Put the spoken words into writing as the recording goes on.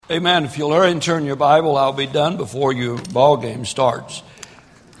Amen. If you'll hurry and turn your Bible, I'll be done before your ball game starts.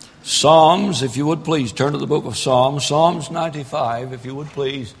 Psalms, if you would please, turn to the book of Psalms. Psalms 95, if you would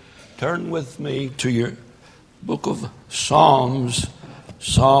please, turn with me to your book of Psalms.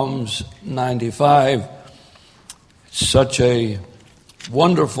 Psalms 95. It's such a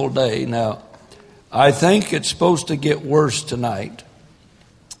wonderful day. Now, I think it's supposed to get worse tonight.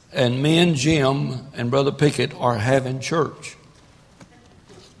 And me and Jim and Brother Pickett are having church.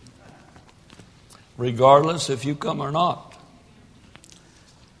 Regardless if you come or not.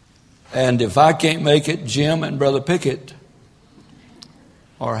 And if I can't make it, Jim and Brother Pickett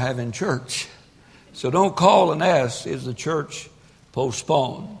are having church. So don't call and ask, is the church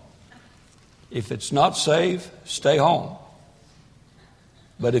postponed? If it's not safe, stay home.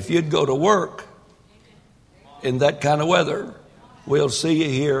 But if you'd go to work in that kind of weather, we'll see you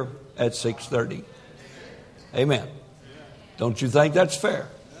here at 6:30. Amen. Don't you think that's fair?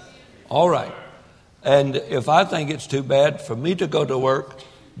 All right. And if I think it's too bad for me to go to work,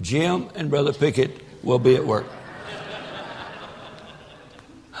 Jim and Brother Pickett will be at work.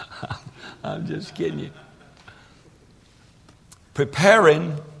 I'm just kidding you.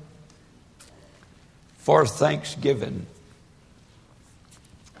 Preparing for Thanksgiving.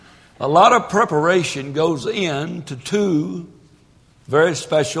 A lot of preparation goes into two very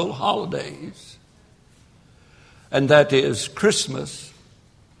special holidays. And that is Christmas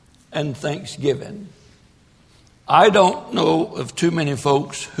and Thanksgiving. I don't know of too many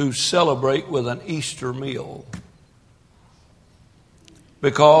folks who celebrate with an Easter meal.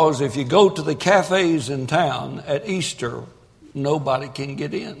 Because if you go to the cafes in town at Easter, nobody can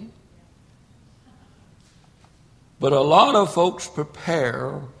get in. But a lot of folks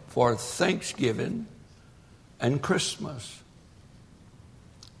prepare for Thanksgiving and Christmas.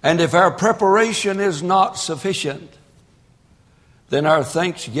 And if our preparation is not sufficient, then our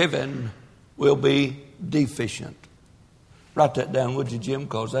Thanksgiving will be deficient. Write that down, would you, Jim?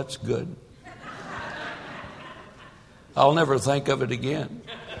 Because that's good. I'll never think of it again.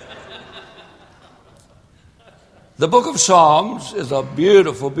 The book of Psalms is a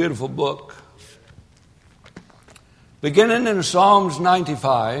beautiful, beautiful book. Beginning in Psalms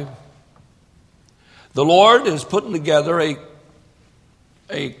 95, the Lord is putting together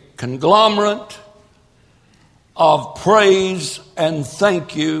a conglomerate of praise and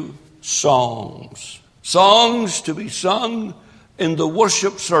thank you songs. Songs to be sung in the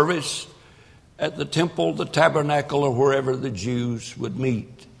worship service at the temple, the tabernacle, or wherever the Jews would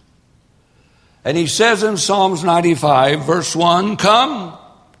meet. And he says in Psalms 95, verse 1, "Come,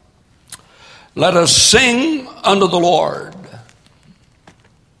 let us sing unto the Lord.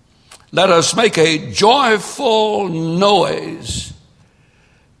 Let us make a joyful noise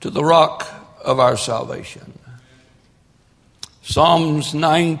to the rock of our salvation." Psalms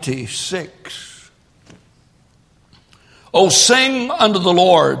 96. "O sing unto the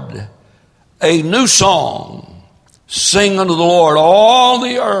Lord a new song. Sing unto the Lord all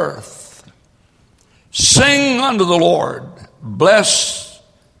the earth. Sing unto the Lord. Bless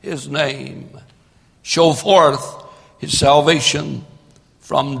his name. Show forth his salvation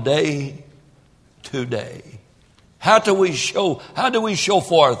from day to day." How do we show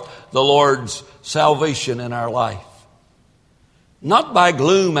forth the Lord's salvation in our life? Not by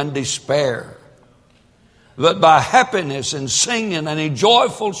gloom and despair, but by happiness and singing and a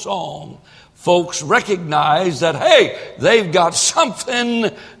joyful song. Folks recognize that, hey, they've got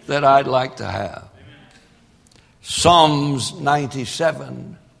something that I'd like to have. Psalms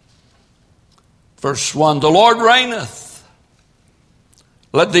 97, verse 1, "The Lord reigneth.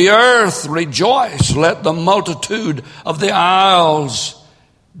 Let the earth rejoice. Let the multitude of the isles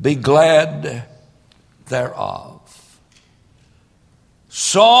be glad thereof."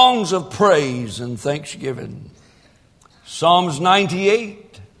 Songs of praise and thanksgiving. Psalms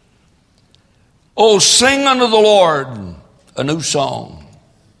 98. "O sing unto the Lord a new song.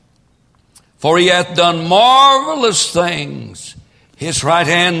 For he hath done marvelous things. His right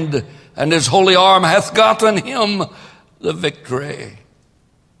hand and his holy arm hath gotten him the victory.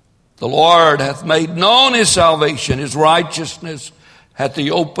 The Lord hath made known his salvation. His righteousness hath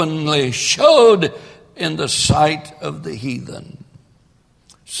he openly showed in the sight of the heathen."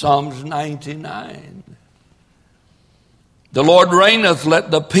 Psalms 99. "The Lord reigneth,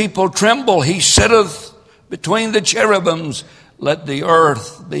 let the people tremble. He sitteth between the cherubims, let the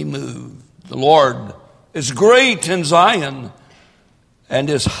earth be moved. The Lord is great in Zion, and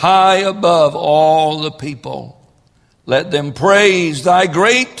is high above all the people. Let them praise thy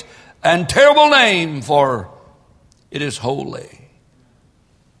great and terrible name, for it is holy."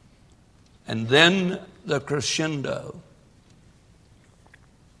 And then the crescendo.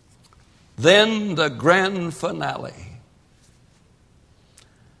 Then the grand finale.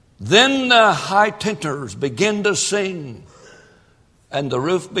 Then the high tenors begin to sing, and the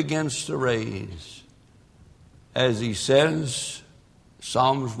roof begins to raise. As he says,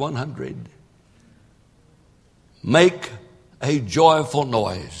 Psalms 100, make a joyful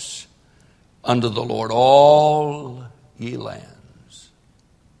noise unto the Lord, all ye lands.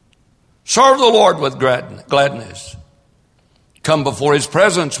 Serve the Lord with gladness. Come before his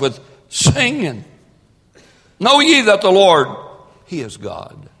presence with singing. Know ye that the Lord, he is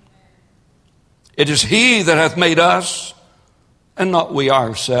God. It is he that hath made us, and not we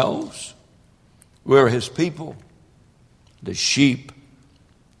ourselves. We're his people, the sheep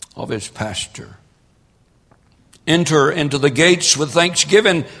of his pasture. Enter into the gates with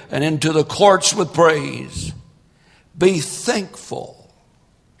thanksgiving, and into the courts with praise. Be thankful.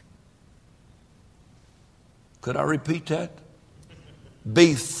 Could I repeat that?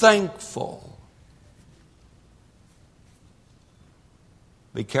 Be thankful.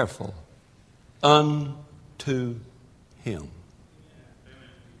 Be careful. Unto him.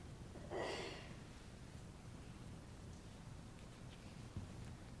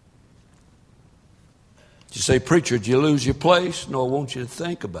 You say, preacher, did you lose your place? No, I want you to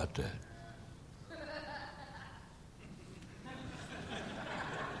think about that.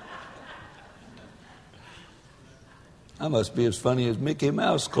 I must be as funny as Mickey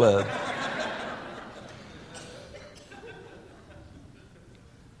Mouse Club.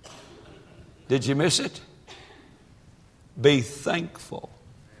 Did you miss it? Be thankful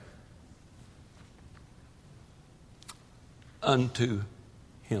unto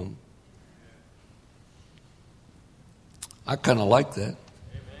him. I kind of like that.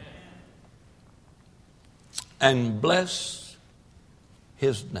 And bless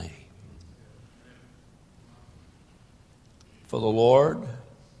his name. For the Lord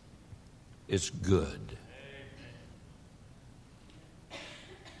is good.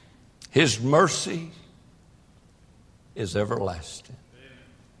 His mercy is everlasting.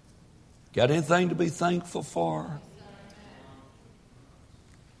 Got anything to be thankful for?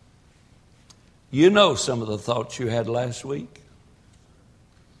 You know some of the thoughts you had last week.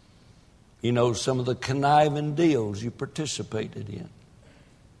 You know some of the conniving deals you participated in.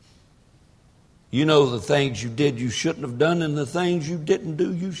 You know the things you did you shouldn't have done, and the things you didn't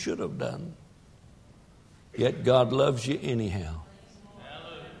do you should have done. Yet God loves you anyhow.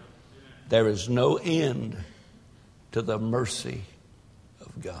 There is no end to the mercy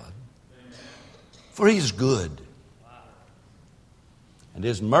of God. For he's good. And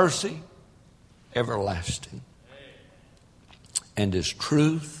his mercy everlasting. And his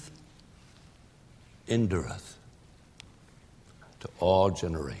truth endureth to all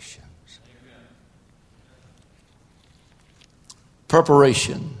generations.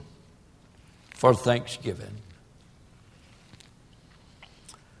 Preparation for Thanksgiving.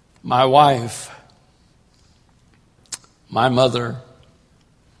 My wife, my mother,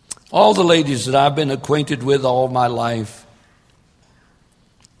 all the ladies that I've been acquainted with all my life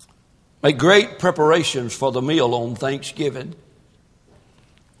make great preparations for the meal on Thanksgiving.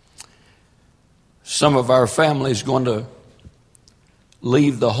 Some of our family is going to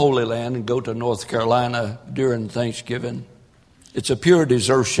leave the Holy Land and go to North Carolina during Thanksgiving. It's a pure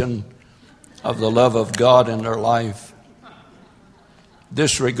desertion of the love of God in their life,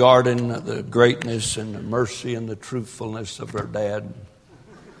 disregarding the greatness and the mercy and the truthfulness of their dad.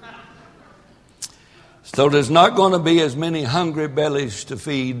 So there's not going to be as many hungry bellies to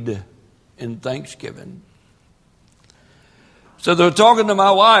feed in Thanksgiving. So they're talking to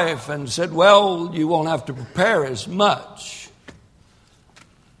my wife and said, well, you won't have to prepare as much.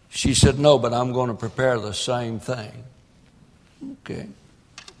 She said, no, but I'm going to prepare the same thing. Okay.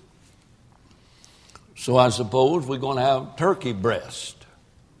 So I suppose we're going to have turkey breast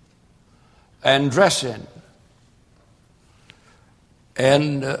and dressing.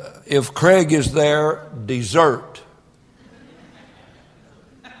 And if Craig is there, dessert.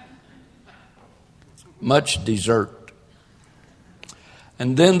 Much dessert.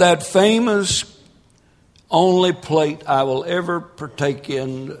 And then that famous only plate I will ever partake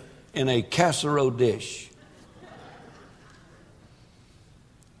in a casserole dish.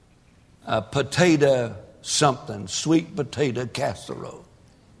 A potato something, sweet potato casserole.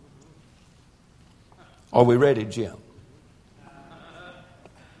 Are we ready, Jim?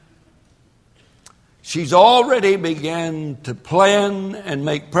 She's already began to plan and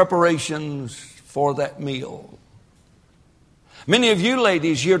make preparations for that meal. Many of you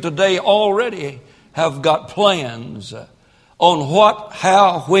ladies here today already have got plans on what,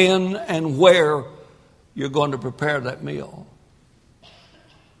 how, when, and where you're going to prepare that meal.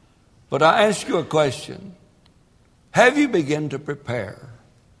 But I ask you a question. Have you begun to prepare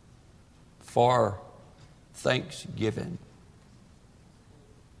for Thanksgiving?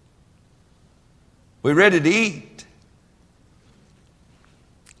 We ready to eat?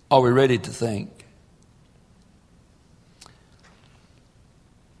 Are we ready to think?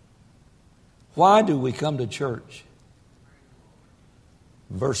 Why do we come to church?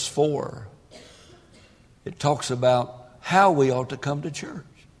 Verse 4, it talks about how we ought to come to church.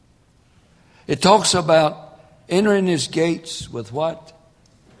 It talks about entering his gates with what?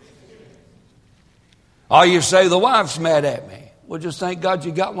 Oh, you say, the wife's mad at me. Well, just thank God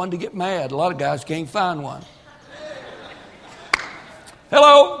you got one to get mad. A lot of guys can't find one.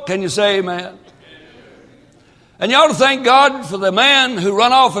 Hello, can you say amen? And you ought to thank God for the man who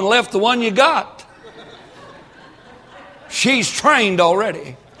run off and left the one you got. She's trained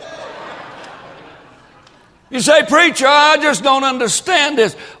already. You say, preacher, I just don't understand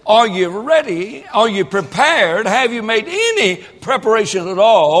this. Are you ready? Are you prepared? Have you made any preparation at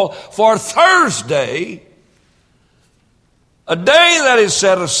all for Thursday? A day that is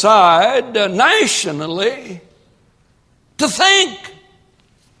set aside nationally to think.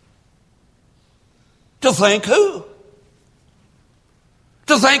 To thank who?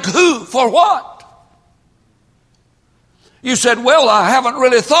 To thank who for what? You said, well, I haven't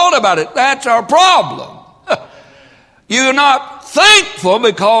really thought about it. That's our problem. You're not thankful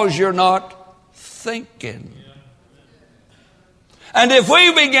because you're not thinking. And if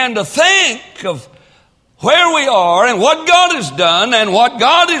we begin to think of where we are and what God has done and what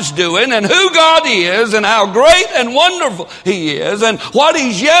God is doing and who God is and how great and wonderful He is and what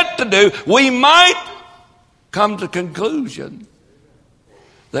He's yet to do, we might come to the conclusion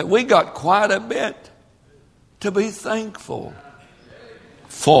that we got quite a bit to be thankful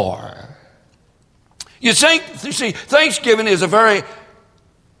for. You see, Thanksgiving is a very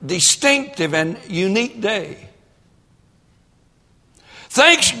distinctive and unique day.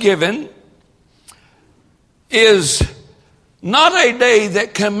 Thanksgiving is not a day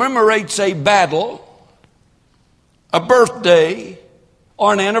that commemorates a battle, a birthday,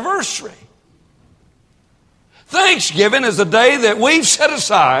 or an anniversary. Thanksgiving is a day that we've set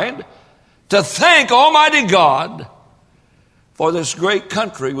aside to thank Almighty God for this great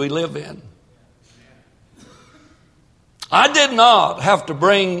country we live in. I did not have to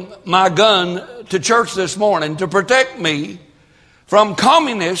bring my gun to church this morning to protect me from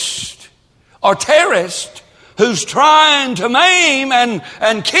communists or terrorists who's trying to maim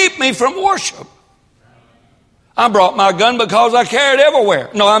and keep me from worship. I brought my gun because I carry it everywhere.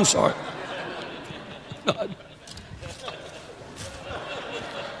 No, I'm sorry.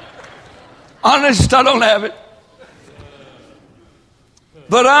 Honest, I don't have it.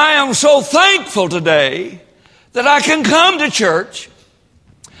 But I am so thankful today that I can come to church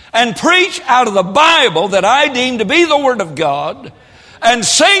and preach out of the Bible that I deem to be the Word of God and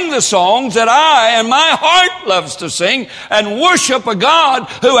sing the songs that I and my heart loves to sing and worship a God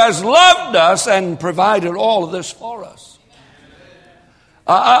who has loved us and provided all of this for us.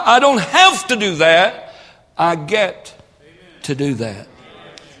 I don't have to do that. I get to do that.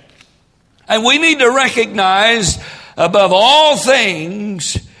 And we need to recognize above all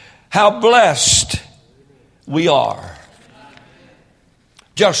things how blessed we are.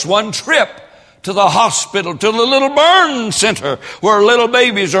 Just one trip to the hospital, to the little burn center where little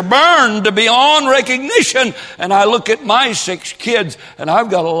babies are burned to beyond recognition. And I look at my 6 kids and I've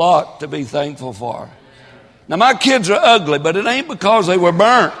got a lot to be thankful for. Now my kids are ugly, but it ain't because they were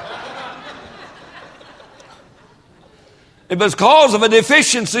burnt. It was because of a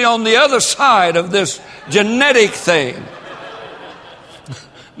deficiency on the other side of this genetic thing.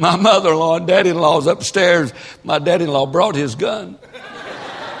 My mother-in-law and daddy-in-law's upstairs. My daddy-in-law brought his gun.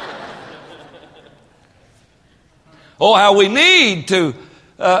 Oh, how we need to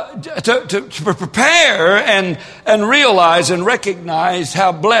prepare and realize and recognize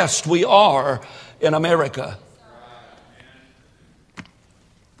how blessed we are in America.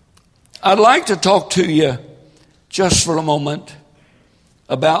 I'd like to talk to you just for a moment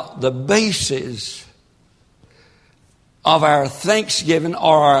about the basis of our thanksgiving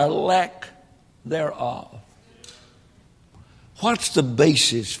or our lack thereof. What's the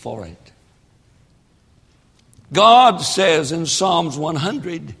basis for it? God says in Psalms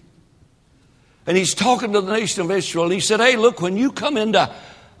 100, and He's talking to the nation of Israel, He said, hey, look, when you come into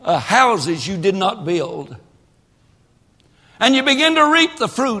houses you did not build, and you begin to reap the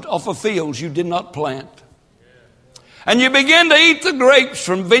fruit off of fields you did not plant, and you begin to eat the grapes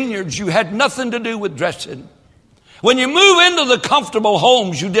from vineyards you had nothing to do with dressing, When you move into the comfortable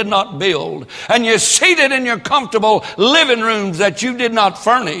homes you did not build, and you're seated in your comfortable living rooms that you did not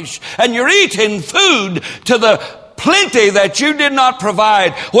furnish, and you're eating food to the plenty that you did not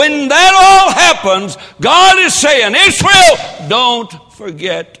provide, when that all happens, God is saying, Israel, don't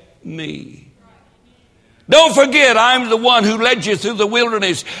forget me. Don't forget, I'm the one who led you through the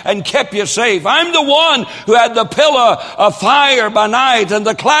wilderness and kept you safe. I'm the one who had the pillar of fire by night and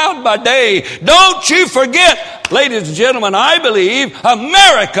the cloud by day. Don't you forget, ladies and gentlemen, I believe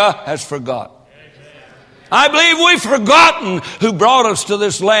America has forgotten. I believe we've forgotten who brought us to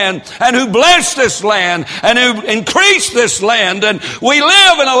this land and who blessed this land and who increased this land. And we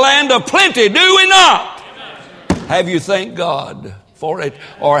live in a land of plenty, do we not? Have you thanked God for it,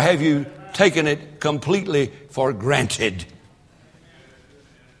 or have you taken it completely for granted?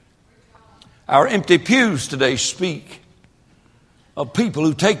 Our empty pews today speak of people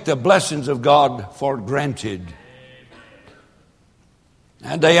who take the blessings of God for granted.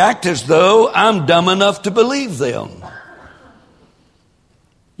 And they act as though I'm dumb enough to believe them.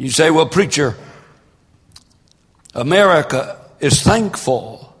 You say, well, preacher, America is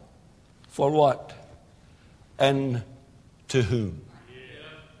thankful for what? And to whom?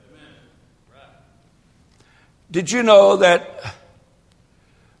 Did you know that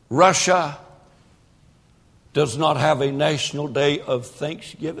Russia does not have a national day of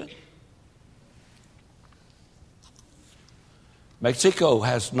Thanksgiving? Mexico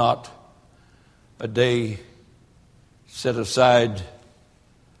has not a day set aside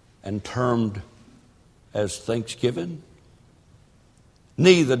and termed as Thanksgiving.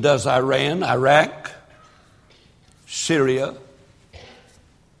 Neither does Iran, Iraq, Syria.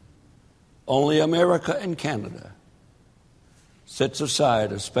 Only America and Canada sets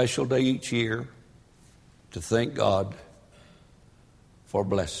aside a special day each year to thank God for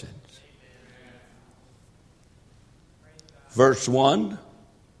blessings. Verse 1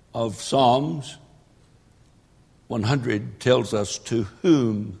 of Psalms 100 tells us to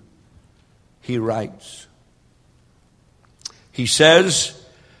whom he writes. He says,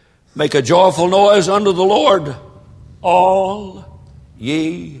 make a joyful noise unto the Lord, all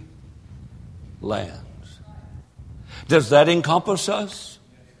ye lands. Does that encompass us?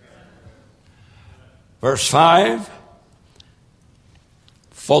 Verse 5,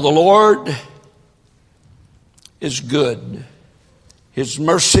 for the Lord is good, his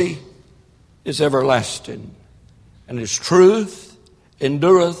mercy is everlasting, and his truth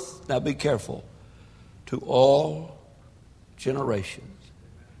endureth, now be careful, to all generations.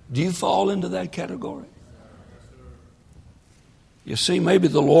 Do you fall into that category? You see, maybe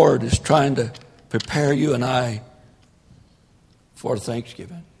the Lord is trying to prepare you and I for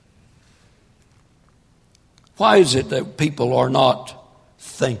Thanksgiving. Why is it that people are not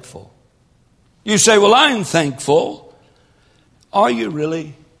thankful? You say, well, I'm thankful. Are you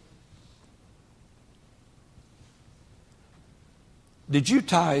really? Did you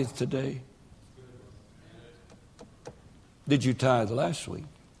tithe today? Did you tithe last week?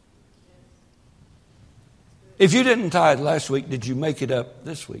 If you didn't tithe last week, did you make it up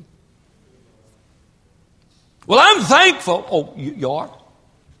this week? Well, I'm thankful. Oh, you are?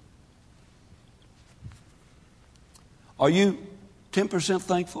 Are you 10%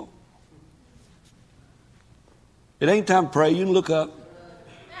 thankful? It ain't time to pray. You can look up.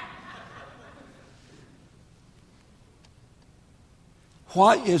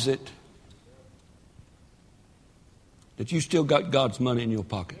 Why is it that you still got God's money in your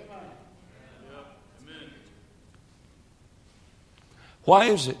pocket? Why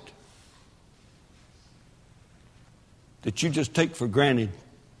is it that you just take for granted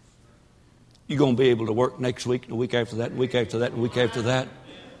you're going to be able to work next week and the week after that and the week after that and the week after that,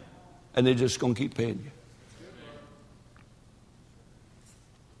 and they're just going to keep paying you?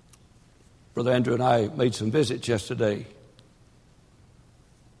 Brother Andrew and I made some visits yesterday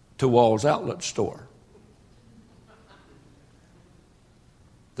to Wall's Outlet store.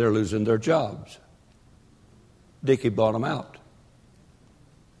 They're losing their jobs. Dickie bought them out.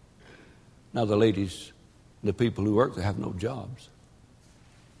 Now the ladies, the people who work, they have no jobs.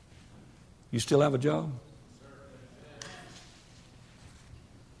 You still have a job?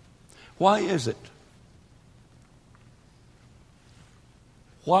 Why is it?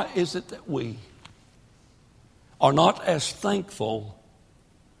 Why is it that we are not as thankful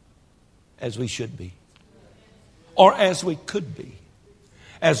as we should be, or as we could be,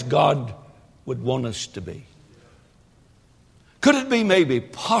 as God would want us to be? Could it be maybe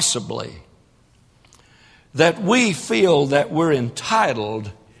possibly that we feel that we're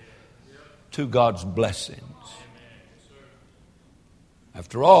entitled to God's blessings?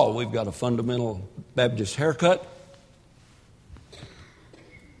 After all, we've got a fundamental Baptist haircut.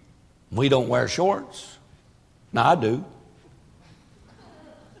 We don't wear shorts. Now, I do. In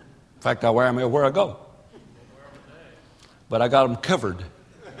fact, I wear them everywhere I go. But I got them covered.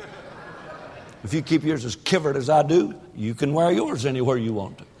 If you keep yours as covered as I do, you can wear yours anywhere you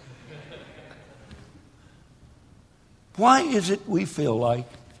want to. Why is it we feel like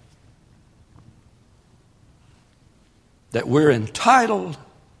that we're entitled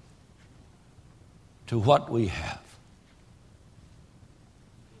to what we have?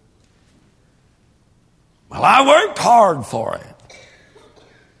 Well, I worked hard for it.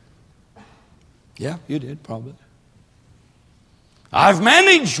 Yeah, you did, probably. I've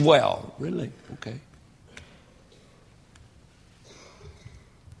managed well. Really? Okay.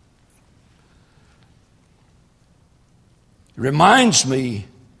 It reminds me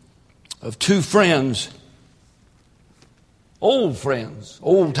of two friends,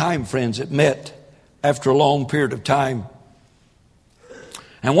 old-time friends that met after a long period of time.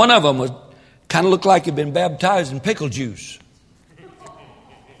 And one of them was kind of looked like he'd been baptized in pickle juice.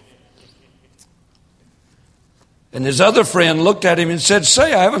 And his other friend looked at him and said,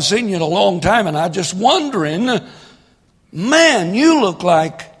 "Say, I haven't seen you in a long time, and I'm just wondering, man, you look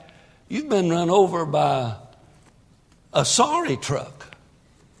like you've been run over by a sorry truck."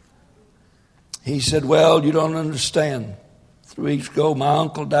 He said, "Well, you don't understand. 3 weeks ago, my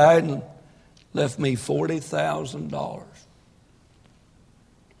uncle died and left me $40,000.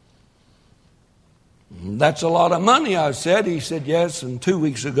 "That's a lot of money," I said. He said, "Yes, and 2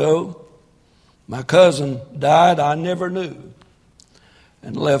 weeks ago, my cousin died I never knew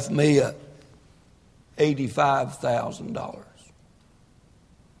and left me $85,000.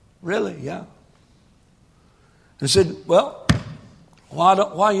 "Really?" "Yeah." I said, "Well, why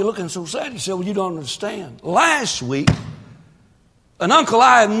are you looking so sad?" He said, "Well, you don't understand. Last week, an uncle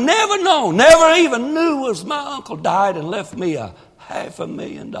I have never known, never even knew was my uncle, died and left me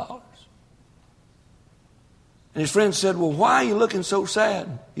 $500,000. And his friend said, "Well, why are you looking so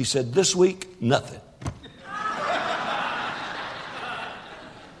sad?" He said, "This week, nothing."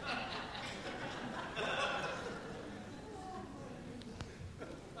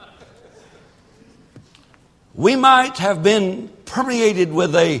 We might have been permeated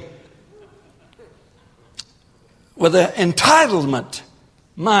with an entitlement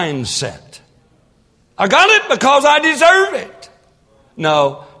mindset. I got it because I deserve it.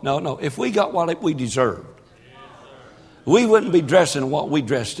 No. If we got what we deserved, we wouldn't be dressing what we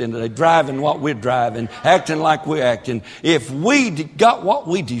dressed in today, driving what we're driving, acting like we're acting. If we got what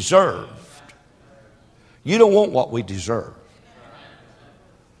we deserved, you don't want what we deserve.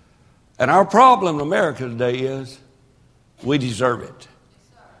 And our problem in America today is we deserve it.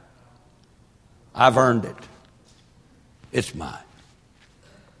 I've earned it. It's mine.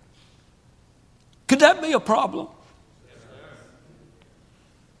 Could that be a problem?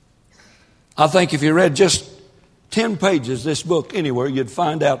 I think if you read just 10 pages this book anywhere, you'd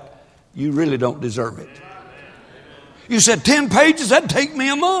find out you really don't deserve it. You said 10 pages, that'd take me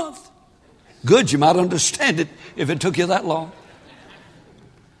a month. Good, you might understand it if it took you that long.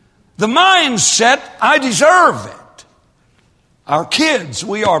 The mindset, I deserve it. Our kids,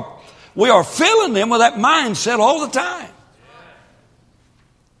 we are filling them with that mindset all the time.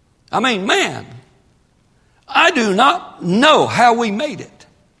 I mean, man, I do not know how we made it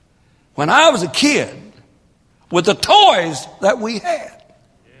when I was a kid with the toys that we had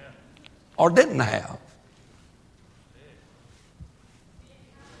or didn't have.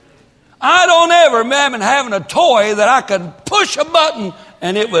 I don't ever remember having a toy that I could push a button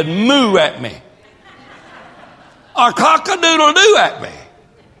and it would moo at me or cock-a-doodle-doo at me.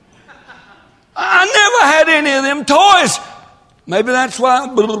 I never had any of them toys. Maybe that's why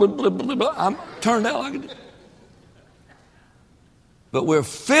I'm turned out like it. But we're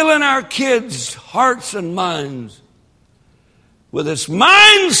filling our kids' hearts and minds with this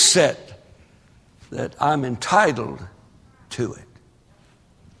mindset that I'm entitled to it.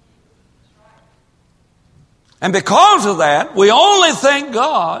 And because of that, we only thank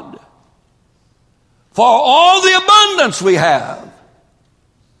God for all the abundance we have.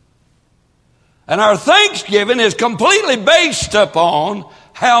 And our thanksgiving is completely based upon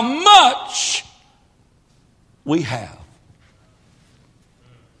how much we have.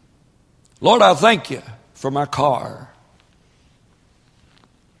 Lord, I thank you for my car.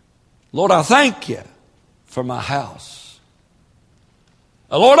 Lord, I thank you for my house.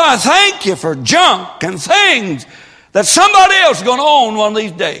 Lord, I thank you for junk and things that somebody else is going to own one of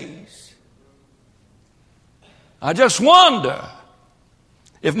these days. I just wonder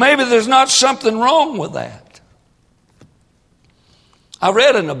if maybe there's not something wrong with that. I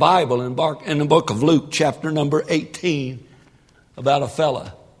read in the Bible, in the book of Luke, chapter number 18, about a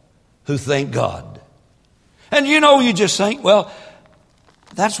fella who thank God. And you just think, well,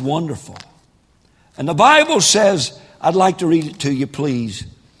 that's wonderful. And the Bible says, I'd like to read it to you, please.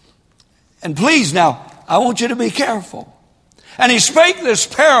 And please now, I want you to be careful. And he spake this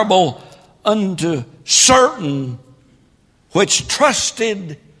parable unto certain which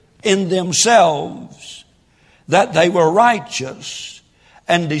trusted in themselves that they were righteous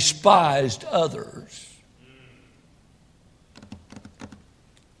and despised others.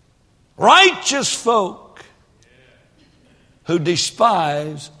 Righteous folk who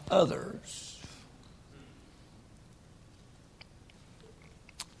despise others.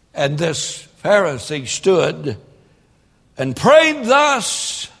 And this Pharisee stood and prayed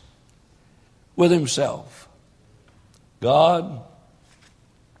thus with himself. God,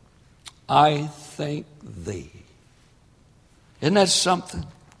 I thank thee. Isn't that something?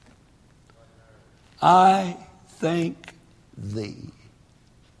 I thank thee.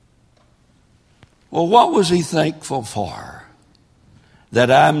 Well, what was he thankful for? That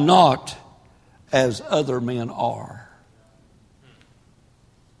I'm not as other men are.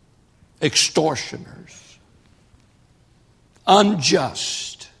 Extortioners,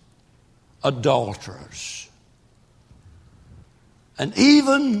 unjust, adulterers. And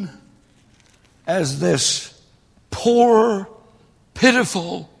even as this poor,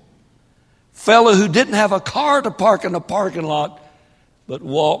 pitiful fellow who didn't have a car to park in the parking lot, but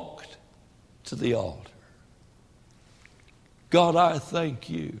walked to the altar. God, I thank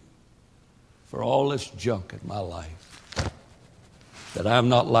you for all this junk in my life. That I'm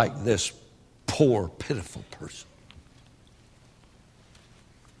not like this poor, pitiful person.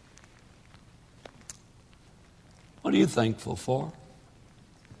 What are you thankful for?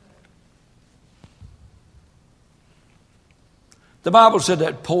 The Bible said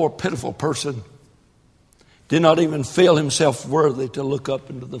that poor, pitiful person did not even feel himself worthy to look up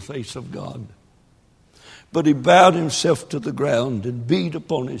into the face of God. But he bowed himself to the ground and beat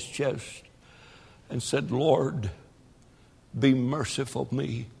upon his chest and said, Lord, be merciful to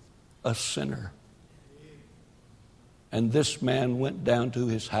me, a sinner. And this man went down to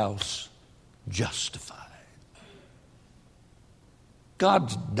his house justified.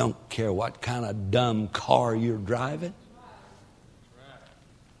 God don't care what kind of dumb car you're driving.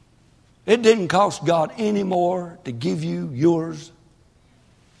 It didn't cost God any more to give you yours.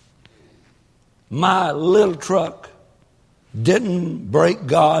 My little truck didn't break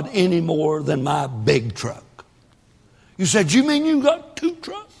God any more than my big truck. You said, you mean you got 2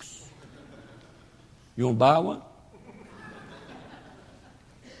 trucks? You want to buy one?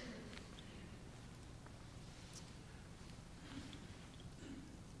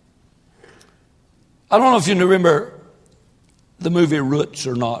 I don't know if you remember the movie Roots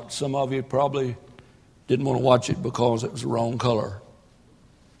or not. Some of you probably didn't want to watch it because it was the wrong color.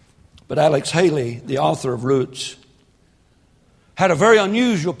 But Alex Haley, the author of Roots, had a very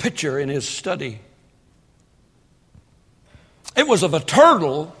unusual picture in his study. It was of a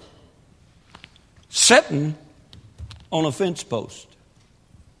turtle sitting on a fence post.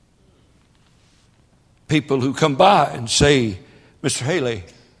 People who come by and say, Mr. Haley,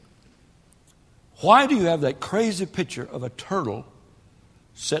 why do you have that crazy picture of a turtle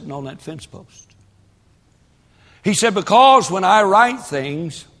sitting on that fence post? He said, because when I write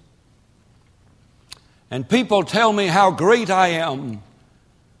things and people tell me how great I am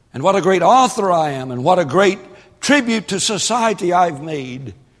and what a great author I am and what a great tribute to society I've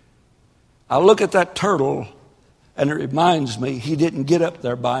made, I look at that turtle and it reminds me he didn't get up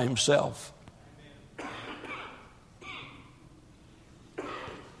there by himself.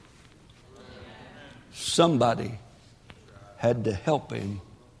 Somebody had to help him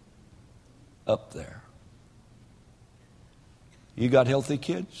up there. You got healthy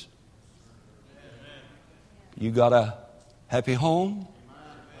kids? You got a happy home?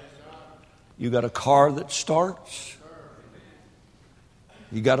 You got a car that starts?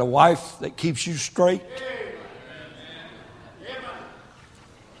 You got a wife that keeps you straight?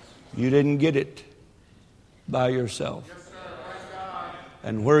 You didn't get it by yourself.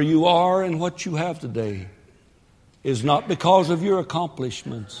 And where you are and what you have today is not because of your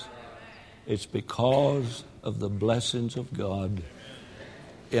accomplishments. It's because of the blessings of God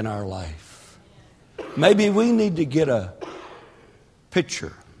in our life. Maybe we need to get a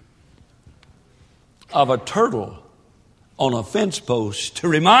picture of a turtle on a fence post to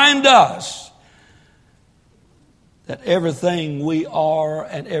remind us that everything we are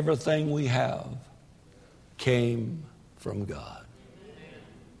and everything we have came from God.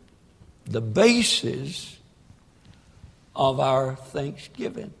 The basis of our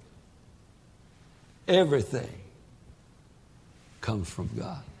thanksgiving. Everything comes from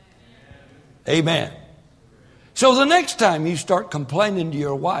God. Amen. So the next time you start complaining to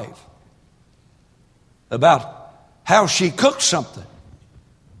your wife about how she cooks something,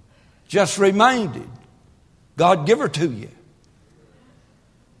 just reminded, God give her to you.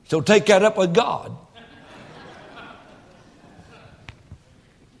 So take that up with God.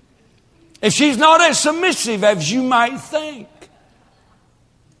 If she's not as submissive as you might think,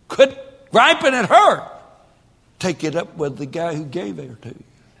 quit griping at her. Take it up with the guy who gave her to you.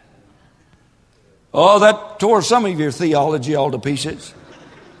 Oh, that tore some of your theology all to pieces.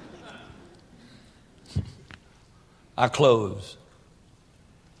 I close.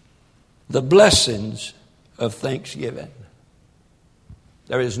 The blessings of thanksgiving.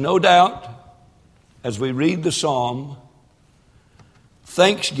 There is no doubt, as we read the psalm,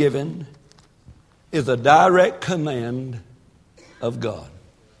 thanksgiving is a direct command of God.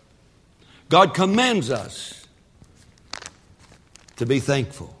 God commands us to be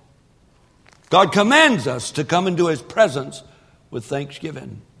thankful. God commands us to come into His presence with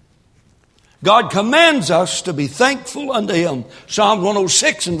thanksgiving. God commands us to be thankful unto Him. Psalm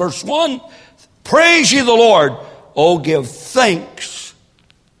 106 and verse 1, praise ye the Lord. Oh, give thanks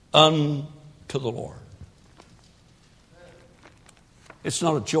unto the Lord. It's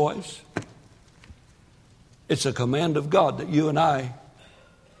not a choice. It's a command of God that you and I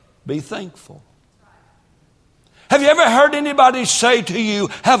be thankful. Have you ever heard anybody say to you,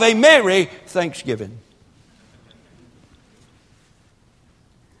 have a merry Thanksgiving?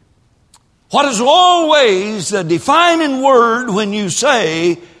 What is always the defining word when you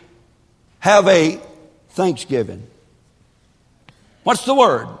say, have a Thanksgiving? What's the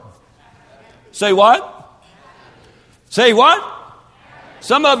word? Say what? Say what?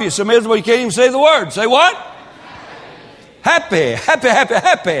 Some of you so miserable you can't even say the word. Say what? Happy, happy, happy,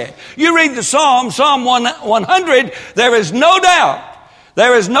 happy. You read the Psalm 100, there is no doubt,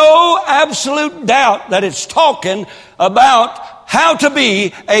 there is no absolute doubt that it's talking about how to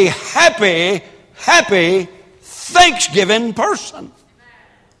be a happy, happy, Thanksgiving person.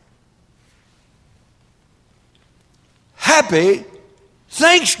 Happy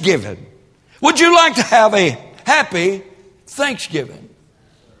Thanksgiving. Would you like to have a happy Thanksgiving?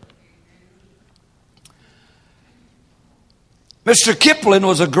 Mr. Kipling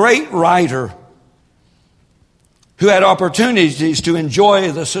was a great writer who had opportunities to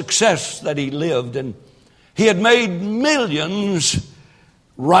enjoy the success that he lived, and he had made millions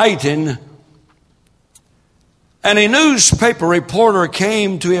writing. And a newspaper reporter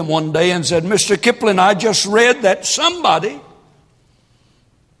came to him one day and said, Mr. Kipling, I just read that somebody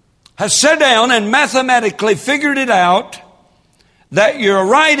has sat down and mathematically figured it out that your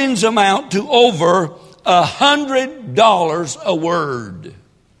writings amount to over $100 a word.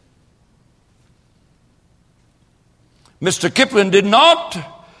 Mr. Kipling did not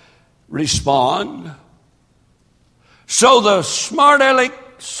respond. So the smart-aleck,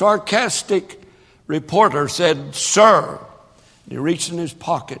 sarcastic reporter said, sir, and he reached in his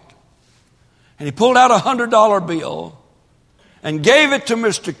pocket and he pulled out a $100 bill and gave it to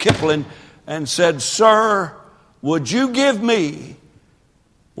Mr. Kipling and said, sir, would you give me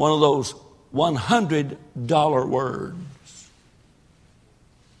one of those $100 words?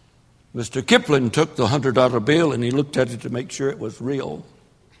 Mr. Kipling took the $100 bill and he looked at it to make sure it was real.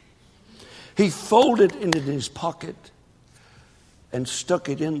 He folded it in his pocket and stuck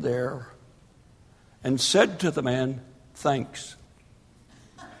it in there and said to the man, thanks.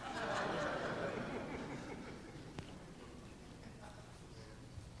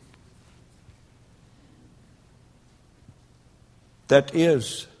 That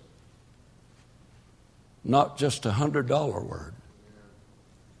is not just a $100 word.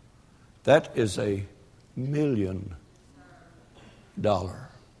 That is a $1 million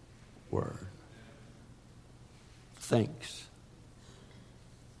word. Thanks.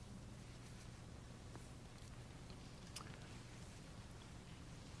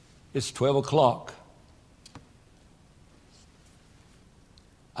 It's 12 o'clock.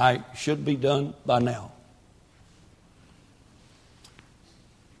 I should be done by now.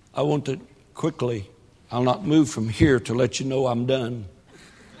 I want to quickly, I'll not move from here to let you know I'm done,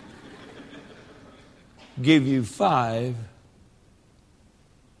 give you 5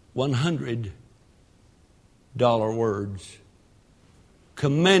 $100 words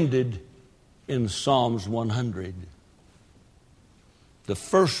commended in Psalms 100. The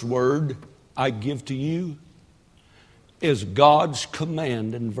first word I give to you is God's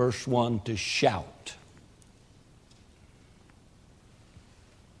command in verse 1 to shout.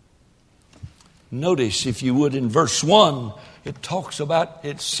 Notice, if you would, in verse 1,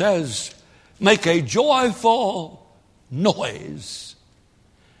 it says, make a joyful noise.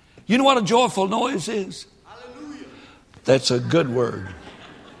 You know what a joyful noise is? Hallelujah. That's a good word.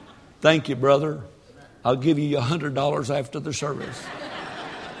 Thank you, brother. I'll give you $100 after the service.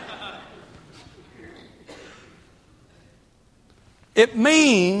 It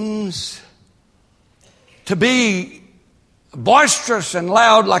means to be boisterous and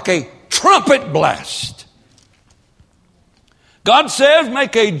loud like a trumpet blast. God says,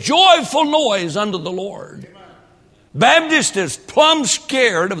 make a joyful noise unto the Lord. Baptist is plumb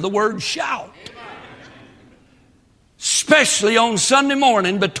scared of the word shout. Especially on Sunday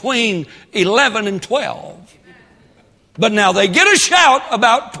morning between 11 and 12. But now they get a shout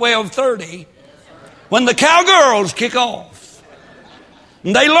about 12:30 when the cowgirls kick off.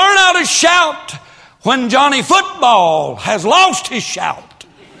 And they learn how to shout when Johnny Football has lost his shout.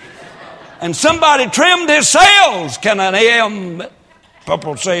 And somebody trimmed his sails. Can an AM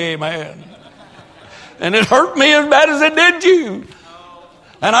people say amen? And it hurt me as bad as it did you.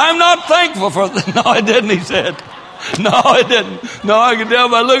 And I'm not thankful for that. No, it didn't, he said. No, it didn't. No, I can tell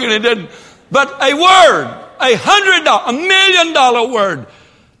by looking, it didn't. But a word, $100, $1 million word.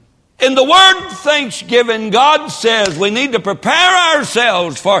 In the word Thanksgiving, God says we need to prepare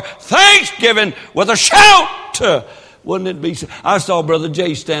ourselves for Thanksgiving with a shout. Wouldn't it be? I saw Brother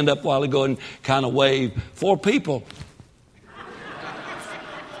Jay stand up a while ago and kind of wave. 4 people.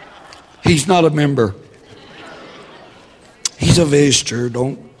 He's not a member. He's a visitor.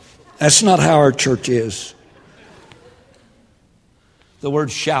 That's not how our church is. The word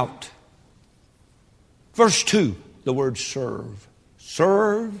shout. Verse 2, the word serve.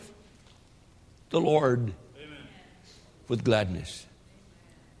 Serve the Lord with gladness.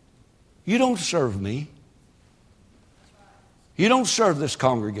 You don't serve me. You don't serve this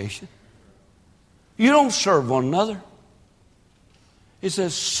congregation. You don't serve one another. It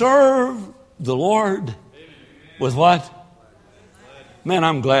says serve the Lord with what? Man,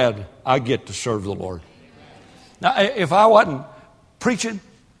 I'm glad I get to serve the Lord. Now, if I wasn't preaching,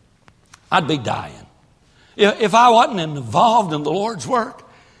 I'd be dying. If I wasn't involved in the Lord's work,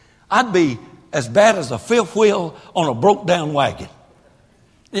 I'd be as bad as a fifth wheel on a broke down wagon.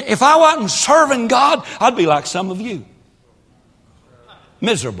 If I wasn't serving God, I'd be like some of you.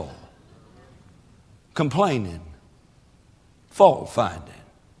 Miserable. Complaining. Fault finding.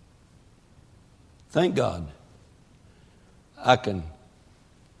 Thank God I can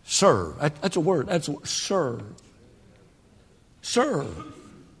serve. That's a word. That's a word. Serve. Serve.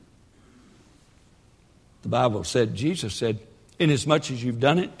 The Bible said, Jesus said, inasmuch as you've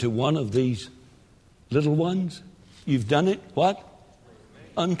done it to one of these little ones, you've done it, what?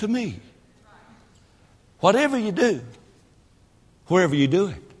 Unto me. Whatever you do, wherever you do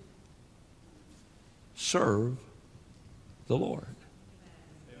it, serve the Lord.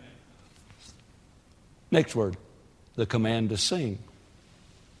 Next word, the command to sing.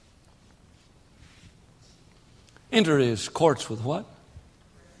 Enter his courts with what?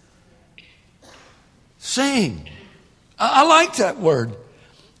 Sing. I like that word.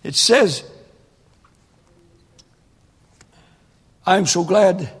 It says, I'm so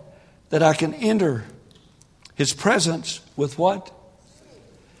glad that I can enter his presence with what?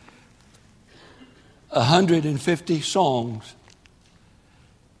 150 songs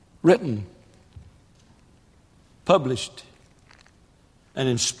written, published, and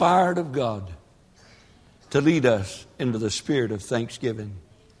inspired of God to lead us into the spirit of thanksgiving.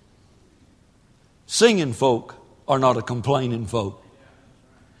 Singing folk are not a complaining folk.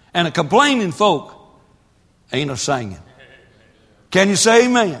 And a complaining folk ain't a singing. Can you say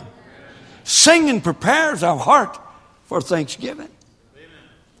amen? Singing prepares our heart for thanksgiving.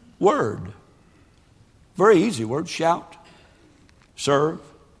 Word. Very easy word. Shout. Serve.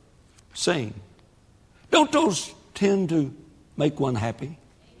 Sing. Don't those tend to make one happy?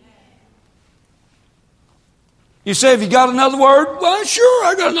 You say, have you got another word? Well, sure,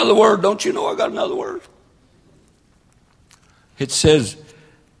 I got another word. Don't you know I got another word? It says,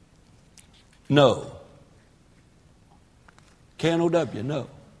 no. K-N-O-W, no.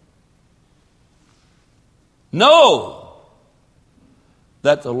 Know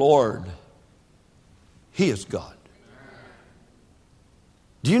that the Lord, he is God.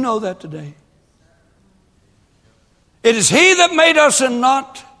 Do you know that today? It is he that made us and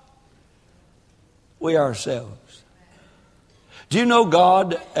not we ourselves. Do you know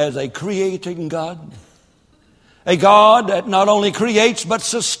God as a creating God? A God that not only creates but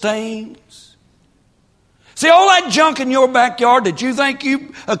sustains. See, all that junk in your backyard that you think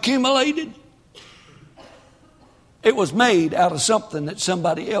you accumulated, it was made out of something that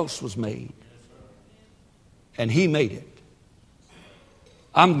somebody else was made. And he made it.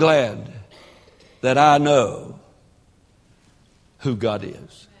 I'm glad that I know who God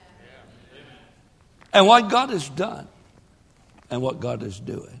is. and what God has done and what God is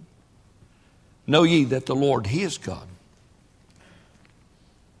doing. Know ye that the Lord, He is God.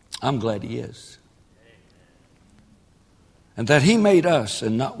 I'm glad He is. And that He made us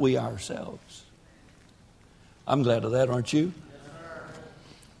and not we ourselves. I'm glad of that, aren't you?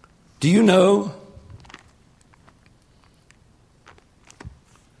 Do you know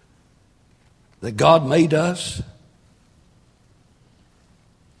that God made us?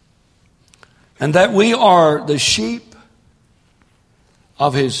 And that we are the sheep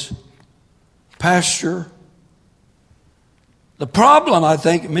of His pasture. The problem I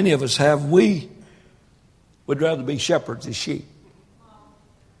think many of us have, we would rather be shepherds as sheep.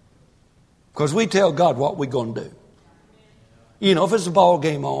 Because we tell God what we're going to do. You know, if it's a ball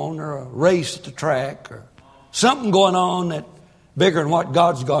game on or a race at the track or something going on that bigger than what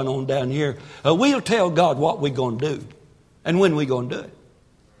God's going on down here, we'll tell God what we're going to do and when we're going to do it.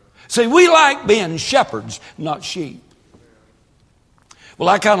 See, we like being shepherds, not sheep. Well,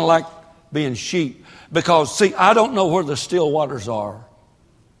 I kind of like being sheep because, see, I don't know where the still waters are.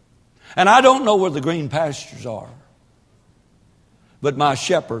 And I don't know where the green pastures are. But my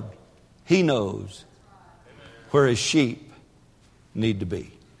shepherd, he knows where his sheep need to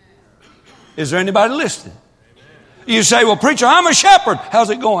be. Is there anybody listening? You say, well, preacher, I'm a shepherd. How's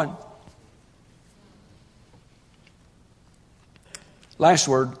it going? Last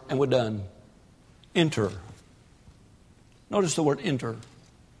word, and we're done. Enter. Notice the word enter.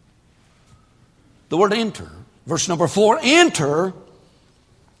 The word enter. Verse number 4. Enter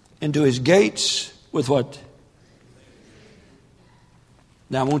into his gates with what?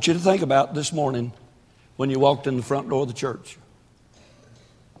 Now I want you to think about this morning when you walked in the front door of the church.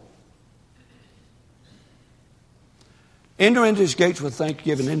 Enter into his gates with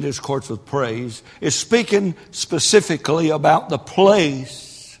thanksgiving, into his courts with praise, is speaking specifically about the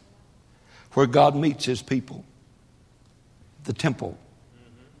place where God meets his people. The temple.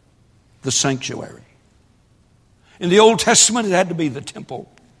 The sanctuary. In the Old Testament, it had to be the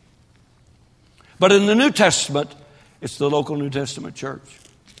temple. But in the New Testament, it's the local New Testament church.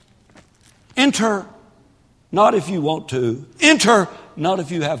 Enter, not if you want to. Enter, not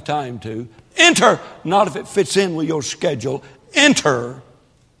if you have time to. Enter, not if it fits in with your schedule. Enter,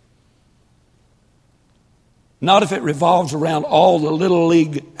 not if it revolves around all the little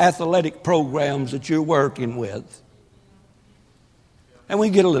league athletic programs that you're working with. And when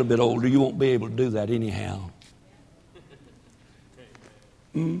you get a little bit older, you won't be able to do that anyhow.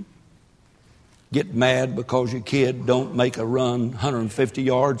 Get mad because your kid don't make a run 150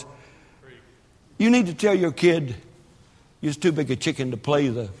 yards. You need to tell your kid you're too big a chicken to play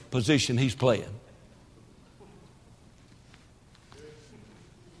the position he's playing.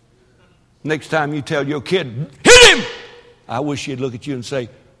 Next time you tell your kid, hit him! I wish he'd look at you and say,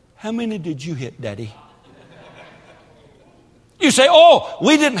 how many did you hit, Daddy? You say, oh,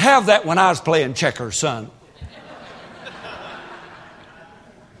 we didn't have that when I was playing checkers, son.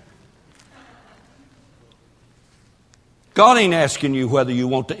 God ain't asking you whether you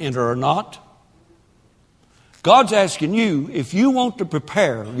want to enter or not. God's asking you if you want to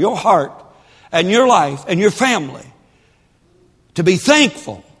prepare your heart and your life and your family to be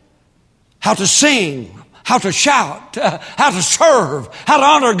thankful, how to sing, how to shout, how to serve, how to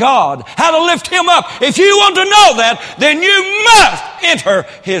honor God, how to lift Him up. If you want to know that, then you must enter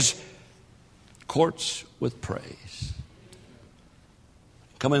His courts with praise.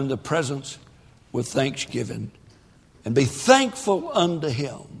 Come into the presence with thanksgiving and be thankful unto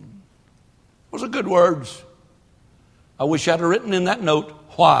Him. Those are good words. I wish I'd have written in that note,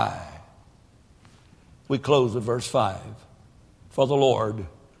 why? We close with verse 5. For the Lord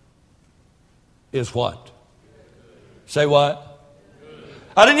is what? Say what?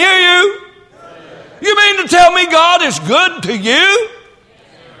 I didn't hear you. You mean to tell me God is good to you?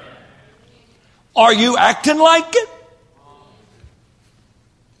 Are you acting like it?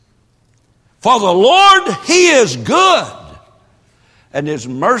 For the Lord, He is good. And His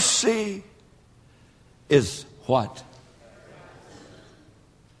mercy is what?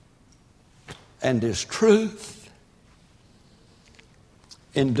 And His truth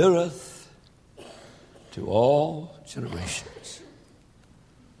endureth to all generations.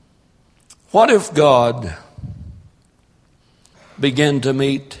 What if God began to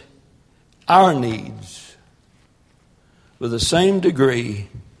meet our needs with the same degree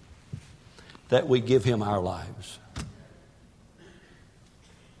that we give Him our lives?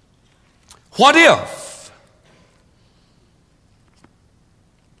 What if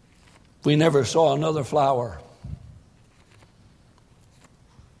we never saw another flower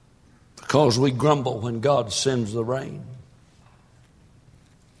because we grumble when God sends the rain?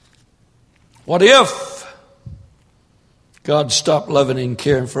 What if God stopped loving and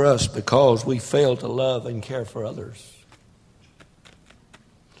caring for us because we failed to love and care for others?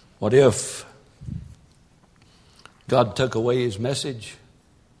 What if God took away His message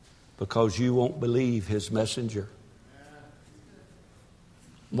because you won't believe His messenger?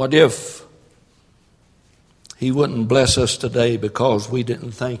 What if He wouldn't bless us today because we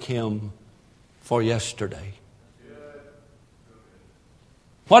didn't thank Him for yesterday?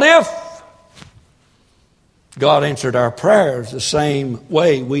 What if God answered our prayers the same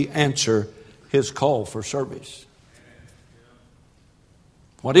way we answer His call for service?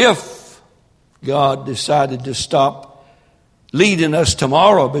 What if God decided to stop leading us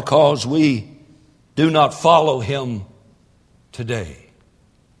tomorrow because we do not follow Him today?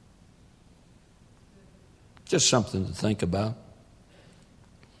 Just something to think about.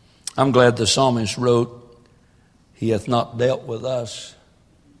 I'm glad the psalmist wrote, He hath not dealt with us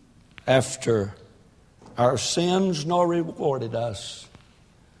after our sins, nor rewarded us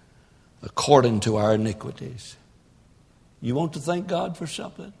according to our iniquities. You want to thank God for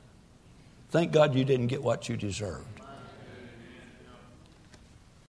something? Thank God you didn't get what you deserved.